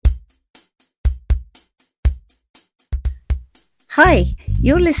Hi,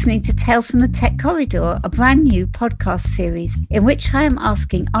 you're listening to Tales from the Tech Corridor, a brand new podcast series in which I am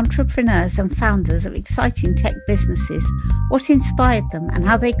asking entrepreneurs and founders of exciting tech businesses what inspired them and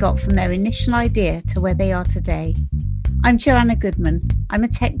how they got from their initial idea to where they are today. I'm Joanna Goodman. I'm a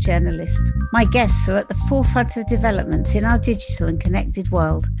tech journalist. My guests are at the forefront of developments in our digital and connected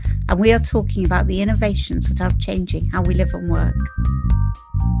world, and we are talking about the innovations that are changing how we live and work.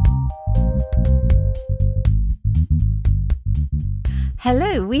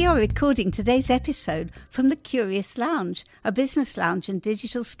 Hello, we are recording today's episode from the Curious Lounge, a business lounge and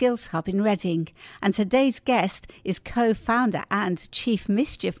digital skills hub in Reading. And today's guest is co-founder and chief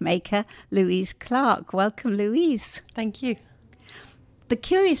mischief maker, Louize Clarke. Welcome, Louise. Thank you. The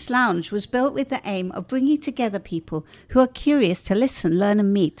Curious Lounge was built with the aim of bringing together people who are curious to listen, learn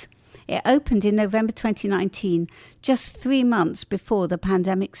and meet. It opened in November 2019, just 3 months before the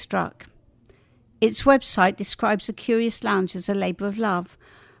pandemic struck. Its website describes the Curious Lounge as a labour of love,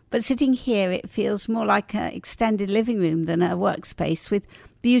 but sitting here it feels more like an extended living room than a workspace, with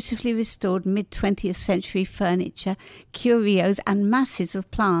beautifully restored mid-20th century furniture, curios and masses of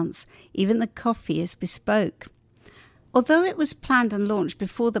plants. Even the coffee is bespoke. Although it was planned and launched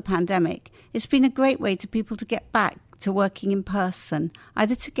before the pandemic, it's been a great way for people to get back to working in person,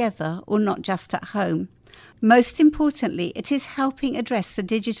 either together or not just at home. Most importantly, it is helping address the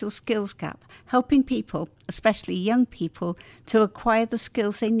digital skills gap, helping people, especially young people, to acquire the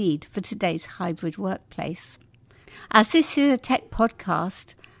skills they need for today's hybrid workplace. As this is a tech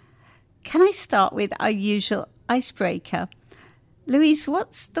podcast, can I start with our usual icebreaker? Louise,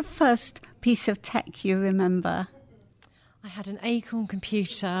 what's the first piece of tech you remember? I had an Acorn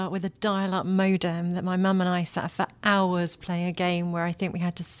computer with a dial-up modem that my mum and I sat for hours playing a game where I think we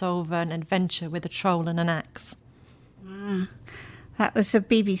had to solve an adventure with a troll and an axe. That was a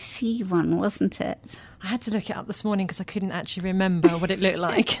BBC one, wasn't it? I had to look it up this morning because I couldn't actually remember what it looked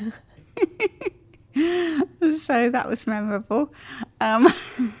like. So that was memorable. Well,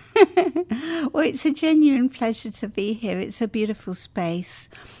 it's a genuine pleasure to be here. It's a beautiful space.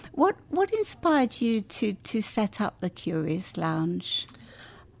 What inspired you to set up the Curious Lounge?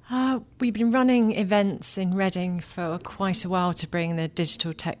 We've been running events in Reading for quite a while to bring the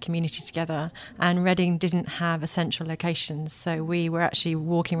digital tech community together, and Reading didn't have a central location, so we were actually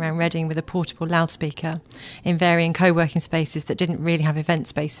walking around Reading with a portable loudspeaker in varying co-working spaces that didn't really have event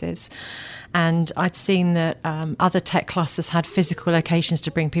spaces. And I'd seen that other tech clusters had physical locations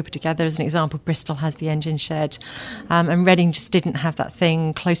to bring people together. As an example, Bristol has the Engine Shed, and Reading just didn't have that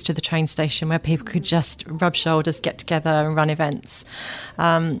thing close to the train station where people could just rub shoulders, get together and run events.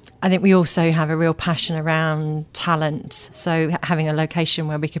 I think we also have a real passion around talent, so having a location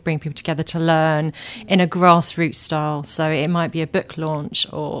where we could bring people together to learn in a grassroots style. So it might be a book launch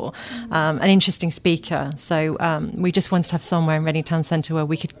or an interesting speaker. So we just wanted to have somewhere in Reading Town Centre where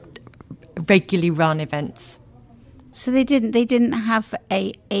we could regularly run events. So they didn't have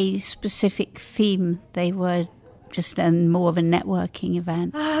a specific theme. They were just more of a networking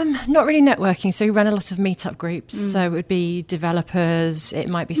event? Not really networking. So we ran a lot of meetup groups. So it would be developers, it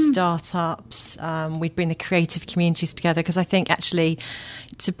might be startups. We'd bring the creative communities together, because I think actually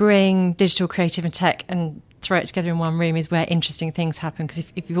to bring digital, creative and tech and throw it together in one room is where interesting things happen, because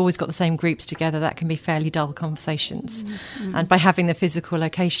if you've always got the same groups together, that can be fairly dull conversations. And by having the physical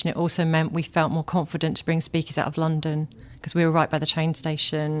location, it also meant we felt more confident to bring speakers out of London, because we were right by the train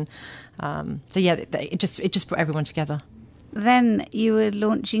station. It just brought everyone together. Then you were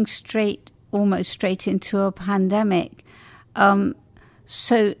launching almost straight into a pandemic.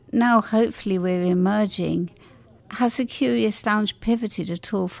 So now hopefully we're emerging. Has the Curious Lounge pivoted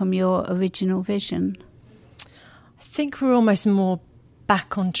at all from your original vision? I think we're almost more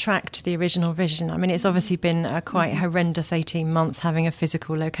back on track to the original vision. I mean, it's obviously been a quite horrendous 18 months having a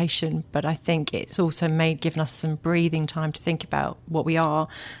physical location, but I think it's also given us some breathing time to think about what we are.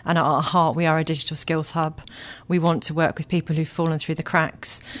 And at our heart, we are a digital skills hub. We want to work with people who've fallen through the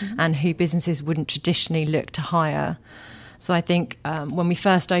cracks and who businesses wouldn't traditionally look to hire. So I think when we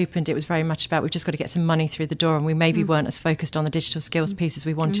first opened, it was very much about we've just got to get some money through the door, and we maybe weren't as focused on the digital skills piece as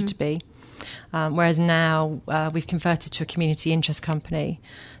we wanted to be. Whereas now we've converted to a community interest company.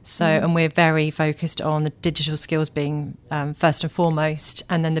 So, and we're very focused on the digital skills being first and foremost,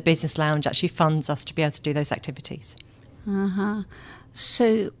 and then the business lounge actually funds us to be able to do those activities.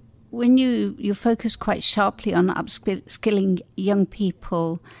 So when you focus quite sharply on upskilling young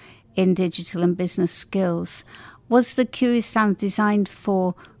people in digital and business skills, was the Curious Lounge designed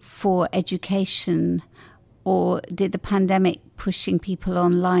for education, or did the pandemic pushing people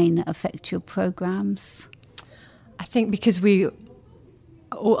online affect your programs? I think because we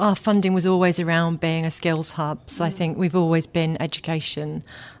our funding was always around being a skills hub. So I think we've always been education.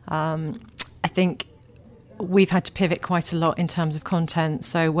 I think we've had to pivot quite a lot in terms of content.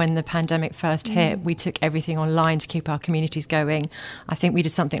 So when the pandemic first hit, we took everything online to keep our communities going. I think we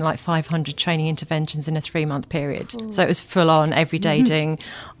did something like 500 training interventions in a 3-month period. Cool. So it was full on, every day doing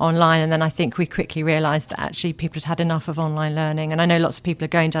online. And then I think we quickly realised that actually people had had enough of online learning. And I know lots of people are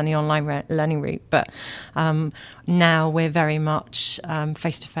going down the online learning route, but now we're very much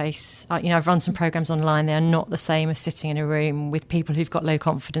face-to-face. I've run some programmes online. They are not the same as sitting in a room with people who've got low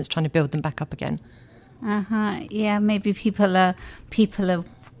confidence trying to build them back up again. Yeah, maybe people are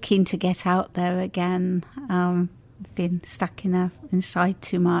keen to get out there again. Been stuck inside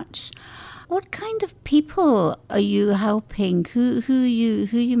too much. What kind of people are you helping? Who are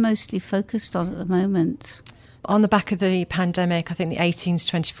you mostly focused on at the moment? On the back of the pandemic, I think the 18 to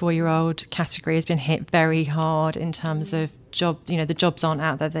 24-year-old category has been hit very hard in terms of the jobs aren't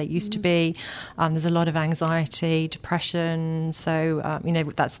out there they used to be. There's a lot of anxiety, depression. So,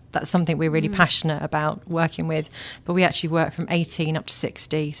 that's something we're really passionate about working with. But we actually work from 18 up to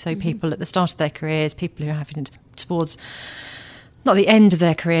 60. So people at the start of their careers, people who are having towards not the end of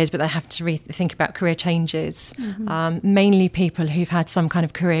their careers, but they have to think about career changes. Mainly people who've had some kind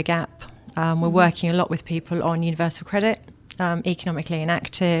of career gap. We're working a lot with people on universal credit, economically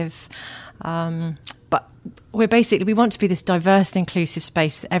inactive. But we want to be this diverse and inclusive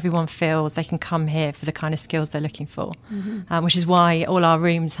space that everyone feels they can come here for the kind of skills they're looking for, which is why all our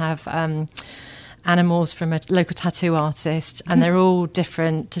rooms have animals from a local tattoo artist, and they're all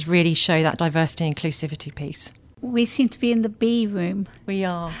different to really show that diversity and inclusivity piece. We seem to be in the B room. We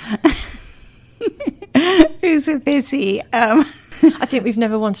are. Because we're busy. I think we've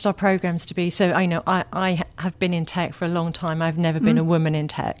never wanted our programmes to be so. I have been in tech for a long time. I've never been a woman in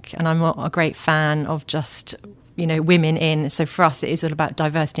tech, and I'm not a great fan of just women in. So for us, it is all about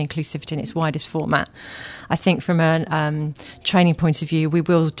diversity and inclusivity in its widest format. I think from a training point of view, we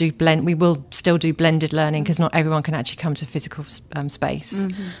will still do blended learning because not everyone can actually come to a physical space.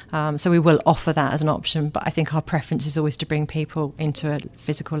 So we will offer that as an option, but I think our preference is always to bring people into a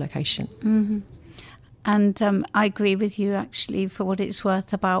physical location. And I agree with you, actually, for what it's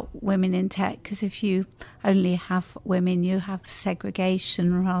worth about women in tech, because if you only have women, you have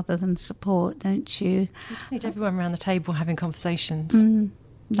segregation rather than support, don't you? You just need everyone around the table having conversations.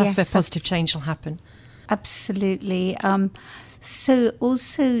 That's where positive change will happen. Absolutely. So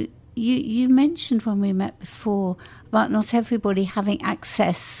also, you mentioned when we met before about not everybody having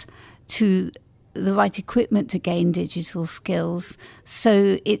access to the right equipment to gain digital skills.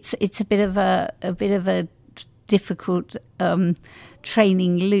 So it's a bit of a difficult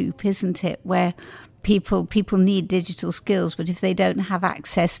training loop, isn't it? Where people need digital skills, but if they don't have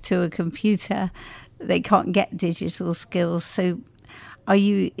access to a computer, they can't get digital skills. So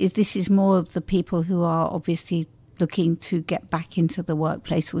this is more of the people who are obviously looking to get back into the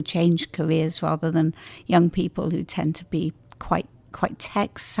workplace or change careers rather than young people who tend to be quite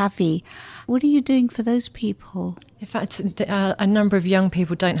tech savvy. What are you doing for those people? In fact, a number of young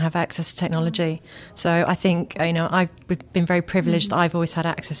people don't have access to technology. So I think, I've been very privileged that I've always had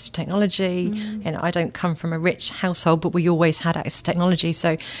access to technology. And I don't come from a rich household, but we always had access to technology.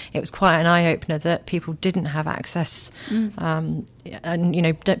 So it was quite an eye-opener that people didn't have access. And,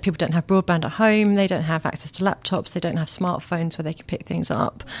 people don't have broadband at home. They don't have access to laptops. They don't have smartphones where they can pick things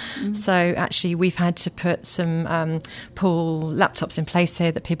up. So actually, we've had to put some pool laptops in place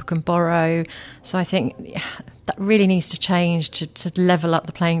here that people can borrow. So I think that really needs to change to level up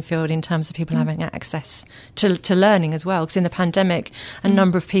the playing field in terms of people having access to learning as well. Because in the pandemic, a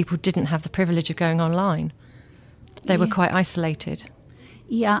number of people didn't have the privilege of going online. They were quite isolated.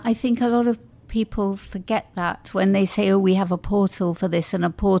 Yeah, I think a lot of people forget that when they say, we have a portal for this and a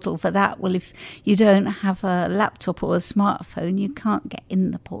portal for that. Well, if you don't have a laptop or a smartphone, you can't get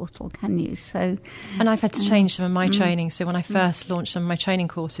in the portal, can you? So, and I've had to change some of my training. So when I first launched some of my training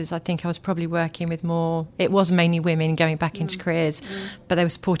courses, I think I was probably working with it was mainly women going back into careers, but they were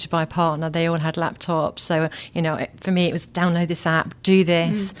supported by a partner. They all had laptops. So, for me, it was download this app, do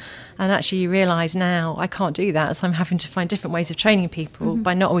this. And actually you realise now I can't do that. So I'm having to find different ways of training people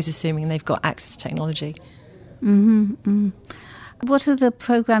by not always assuming they've got access to technology. What are the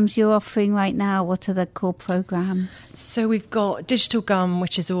programmes you're offering right now? What are the core programmes? So we've got Digital Gum,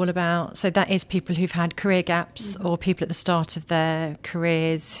 which is all about, so that is people who've had career gaps or people at the start of their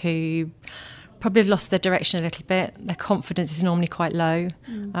careers who probably have lost their direction a little bit. Their confidence is normally quite low,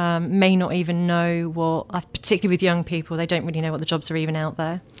 may not even know particularly with young people, they don't really know what the jobs are even out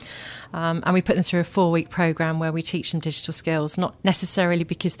there. And we put them through a 4-week programme where we teach them digital skills, not necessarily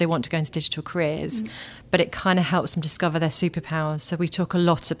because they want to go into digital careers, but it kind of helps them discover their superpowers. So we talk a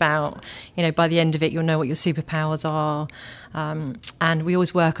lot about, by the end of it, you'll know what your superpowers are. And we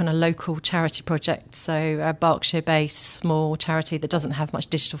always work on a local charity project, so a Berkshire-based small charity that doesn't have much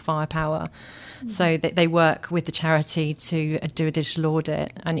digital firepower. So they work with the charity to do a digital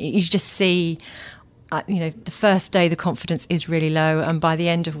audit. And you just see... the first day the confidence is really low, and by the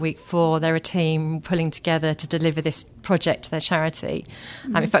end of week 4 they're a team pulling together to deliver this project to their charity.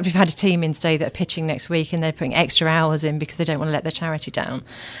 In fact, we've had a team in today that are pitching next week, and they're putting extra hours in because they don't want to let their charity down.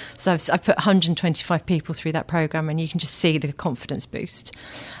 So I've put 125 people through that programme, and you can just see the confidence boost.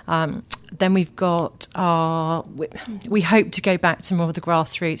 Then we've got we hope to go back to more of the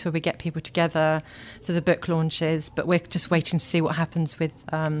grassroots where we get people together for the book launches, but we're just waiting to see what happens with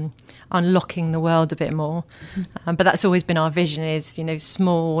unlocking the world a bit more. But that's always been our vision, is,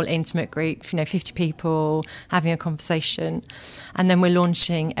 small, intimate group, 50 people having a conversation. And then we're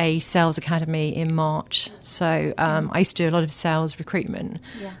launching a sales academy in March. So I used to do a lot of sales recruitment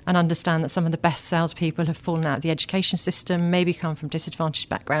and understand that some of the best salespeople have fallen out of the education system, maybe come from disadvantaged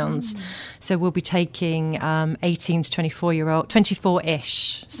backgrounds. So we'll be taking 18 to 24-year-old,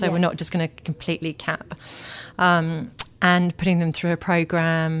 24-ish. So we're not just going to completely cap. And putting them through a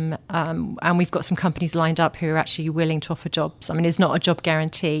programme. And we've got some companies lined up who are actually willing to offer jobs. I mean, it's not a job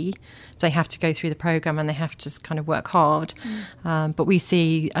guarantee. They have to go through the programme and they have to kind of work hard. But we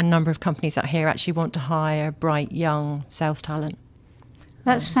see a number of companies out here actually want to hire bright, young sales talent.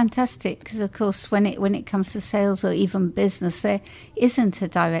 That's fantastic, because of course when it comes to sales or even business, there isn't a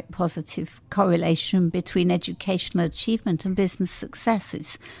direct positive correlation between educational achievement and business success.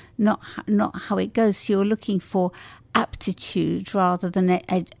 It's not how it goes. So you're looking for aptitude rather than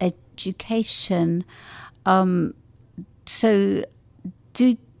education. So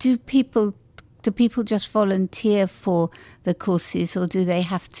do people just volunteer for the courses, or do they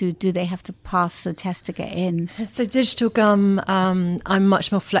have to pass the test to get in? So Digital Gum, I'm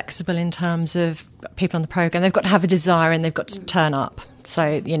much more flexible in terms of people on the programme. They've got to have a desire and they've got to turn up.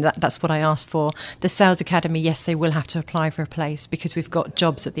 So that's what I asked for. The Sales Academy, yes, they will have to apply for a place because we've got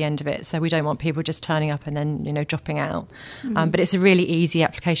jobs at the end of it. So we don't want people just turning up and then dropping out. But it's a really easy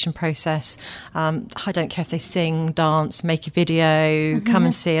application process. I don't care if they sing, dance, make a video, come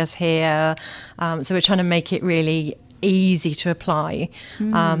and see us here. So we're trying to make it really easy to apply.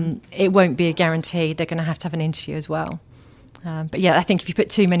 It won't be a guarantee. They're going to have an interview as well. But yeah, I think if you put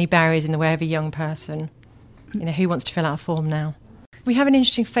too many barriers in the way of a young person, who wants to fill out a form now? We have an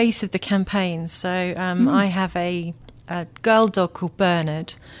interesting face of the campaign. So I have a girl dog called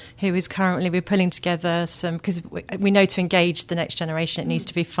Bernard, who is currently, we're pulling together some, because we know to engage the next generation, it needs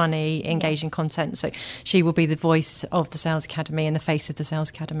to be funny, engaging content. So she will be the voice of the Sales Academy and the face of the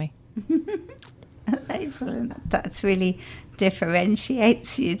Sales Academy. Excellent. That really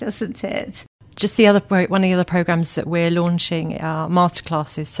differentiates you, doesn't it? Just one of the other programs that we're launching are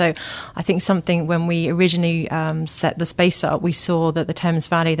masterclasses. So I think when we originally set the space up, we saw that the Thames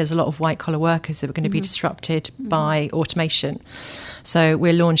Valley, there's a lot of white collar workers that were going to be disrupted by automation. So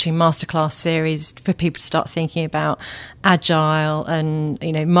we're launching masterclass series for people to start thinking about agile and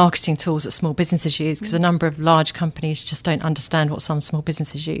marketing tools that small businesses use, because a number of large companies just don't understand what some small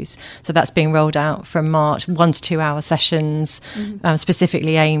businesses use. So that's being rolled out from March, 1 to 2 hour sessions,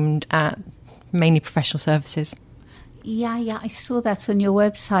 specifically aimed at mainly professional services. Yeah, I saw that on your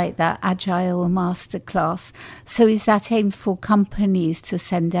website, that Agile Masterclass. So is that aimed for companies to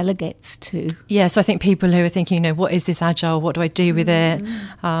send delegates to? Yes, I think people who are thinking, what is this Agile? What do I do with it?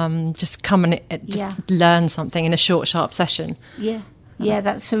 Just come and learn something in a short, sharp session. Yeah,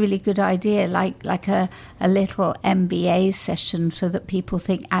 that's a really good idea, like a little MBA session, so that people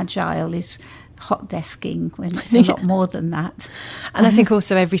think Agile is hot desking when it's a lot more than that. And I think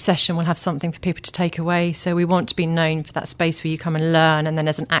also every session will have something for people to take away. So we want to be known for that space where you come and learn, and then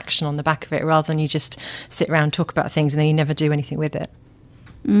there's an action on the back of it, rather than you just sit around, talk about things, and then you never do anything with it.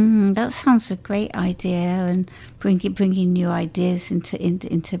 That sounds a great idea, and bringing new ideas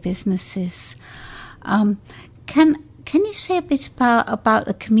into businesses. Can you say a bit about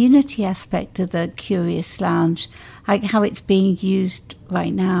the community aspect of the Curious Lounge, like how it's being used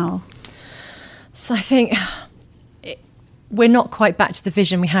right now? So I think we're not quite back to the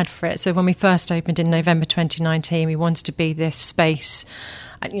vision we had for it. So when we first opened in November 2019, we wanted to be this space.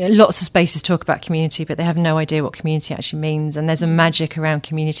 Lots of spaces talk about community, but they have no idea what community actually means. And there's a magic around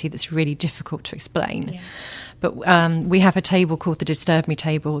community that's really difficult to explain. Yeah. But we have a table called the Disturb Me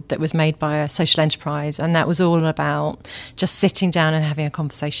table that was made by a social enterprise, and that was all about just sitting down and having a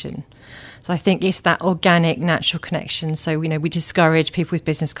conversation. So I think it's that organic, natural connection. So, we discourage people with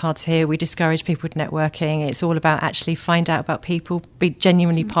business cards here. We discourage people with networking. It's all about actually find out about people, be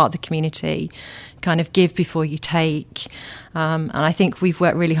genuinely part of the community, kind of give before you take. And I think we've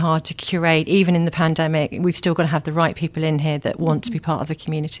worked really hard to curate, even in the pandemic, we've still got to have the right people in here that want to be part of the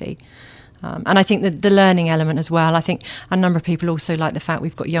community. And I think the learning element as well. I think a number of people also like the fact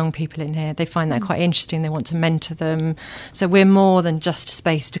we've got young people in here. They find that quite interesting. They want to mentor them. So we're more than just a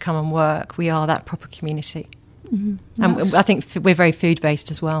space to come and work. We are that proper community. Mm-hmm. And I think we're very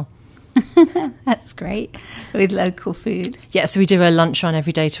food-based as well. That's great, with local food. Yeah, so we do a lunch run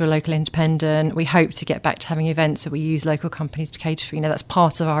every day to a local independent. We hope to get back to having events that we use local companies to cater for. That's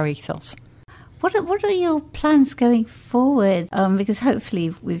part of our ethos. What are your plans going forward? Because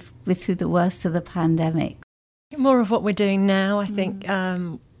hopefully we're through the worst of the pandemic. More of what we're doing now, I think.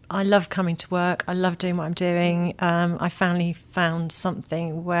 I love coming to work. I love doing what I'm doing. I finally found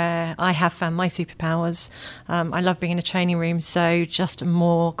something where I have found my superpowers. I love being in a training room, so just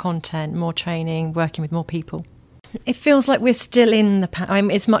more content, more training, working with more people. It feels like we're still in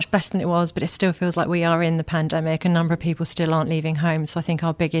it's much better than it was, but it still feels like we are in the pandemic. A number of people still aren't leaving home. So I think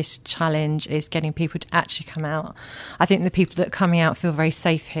our biggest challenge is getting people to actually come out. I think the people that are coming out feel very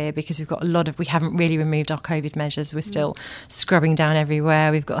safe here because we've got we haven't really removed our COVID measures. We're still scrubbing down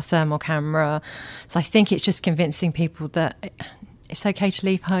everywhere. We've got a thermal camera. So I think it's just convincing people that it's okay to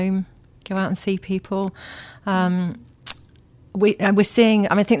leave home, go out and see people. We're seeing,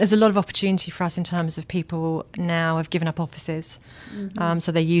 I think there's a lot of opportunity for us in terms of people now have given up offices.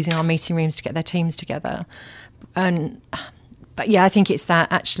 So they're using our meeting rooms to get their teams together. But yeah, I think it's that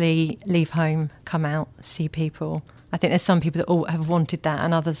actually leave home, come out, see people. I think there's some people that all have wanted that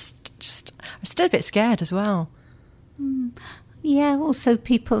and others just are still a bit scared as well. Yeah, also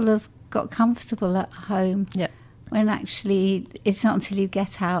people have got comfortable at home. Yeah. When actually it's not until you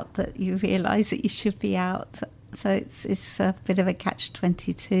get out that you realise that you should be out. So it's a bit of a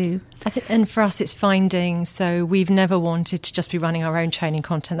catch-22. I think, and for us, it's finding. So we've never wanted to just be running our own training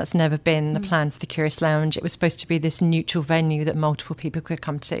content. That's never been the plan for the Curious Lounge. It was supposed to be this neutral venue that multiple people could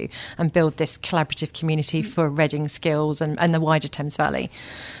come to and build this collaborative community for Reading skills and the wider Thames Valley.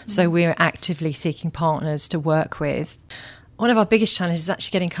 So we're actively seeking partners to work with. One of our biggest challenges is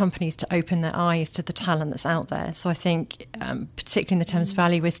actually getting companies to open their eyes to the talent that's out there. So I think, particularly in the Thames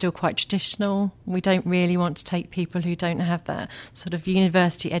Valley, we're still quite traditional. We don't really want to take people who don't have that sort of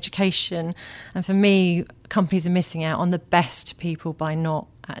university education. And for me, companies are missing out on the best people by not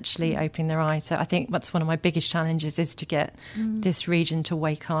actually opening their eyes. So I think that's one of my biggest challenges is to get this region to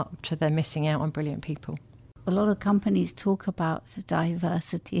wake up to they're missing out on brilliant people. A lot of companies talk about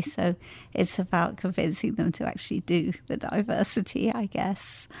diversity, so it's about convincing them to actually do the diversity, I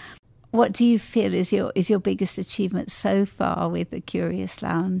guess. What do you feel is your biggest achievement so far with the Curious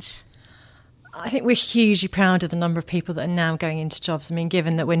Lounge? I think we're hugely proud of the number of people that are now going into jobs. I mean,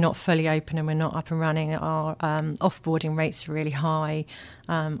 given that we're not fully open and we're not up and running, our offboarding rates are really high.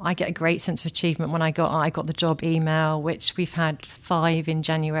 I get a great sense of achievement when I got the job email, which we've had 5 in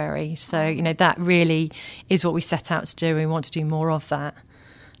January. So, that really is what we set out to do. We want to do more of that.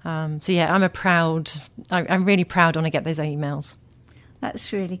 So, yeah, I'm really proud when I get those emails.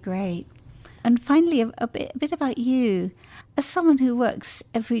 That's really great. And finally, a bit about you. As someone who works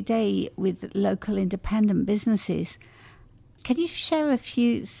every day with local independent businesses, can you share a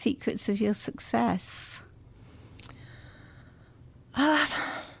few secrets of your success?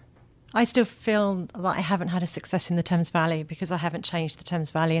 I still feel that I haven't had a success in the Thames Valley because I haven't changed the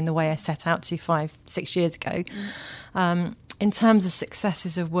Thames Valley in the way I set out to 5-6 years ago. In terms of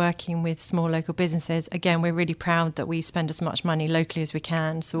successes of working with small local businesses, again, we're really proud that we spend as much money locally as we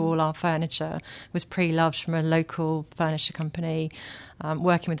can. So all our furniture was pre-loved from a local furniture company.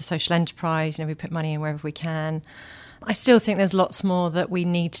 Working with the social enterprise, we put money in wherever we can. I still think there's lots more that we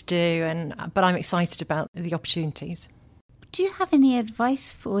need to do, but I'm excited about the opportunities. Do you have any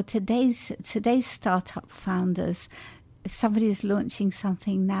advice for today's startup founders? If somebody is launching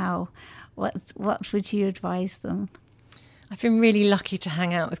something now, what would you advise them? I've been really lucky to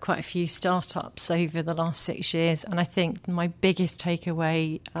hang out with quite a few startups over the last 6 years, and I think my biggest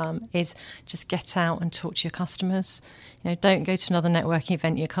takeaway is just get out and talk to your customers. Don't go to another networking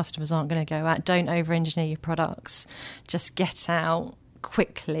event your customers aren't going to go at. Don't over-engineer your products. Just get out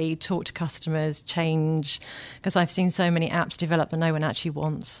quickly, talk to customers, change, because I've seen so many apps develop that no one actually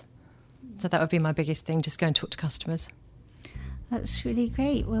wants. So that would be my biggest thing, just go and talk to customers. That's really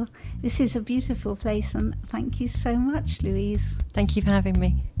great. Well, this is a beautiful place, and thank you so much, Louise. Thank you for having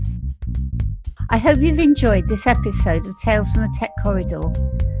me. I hope you've enjoyed this episode of Tales from the Tech Corridor.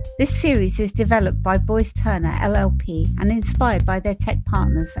 This series is developed by Boyce Turner LLP and inspired by their tech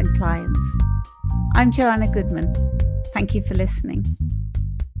partners and clients. I'm Joanna Goodman. Thank you for listening.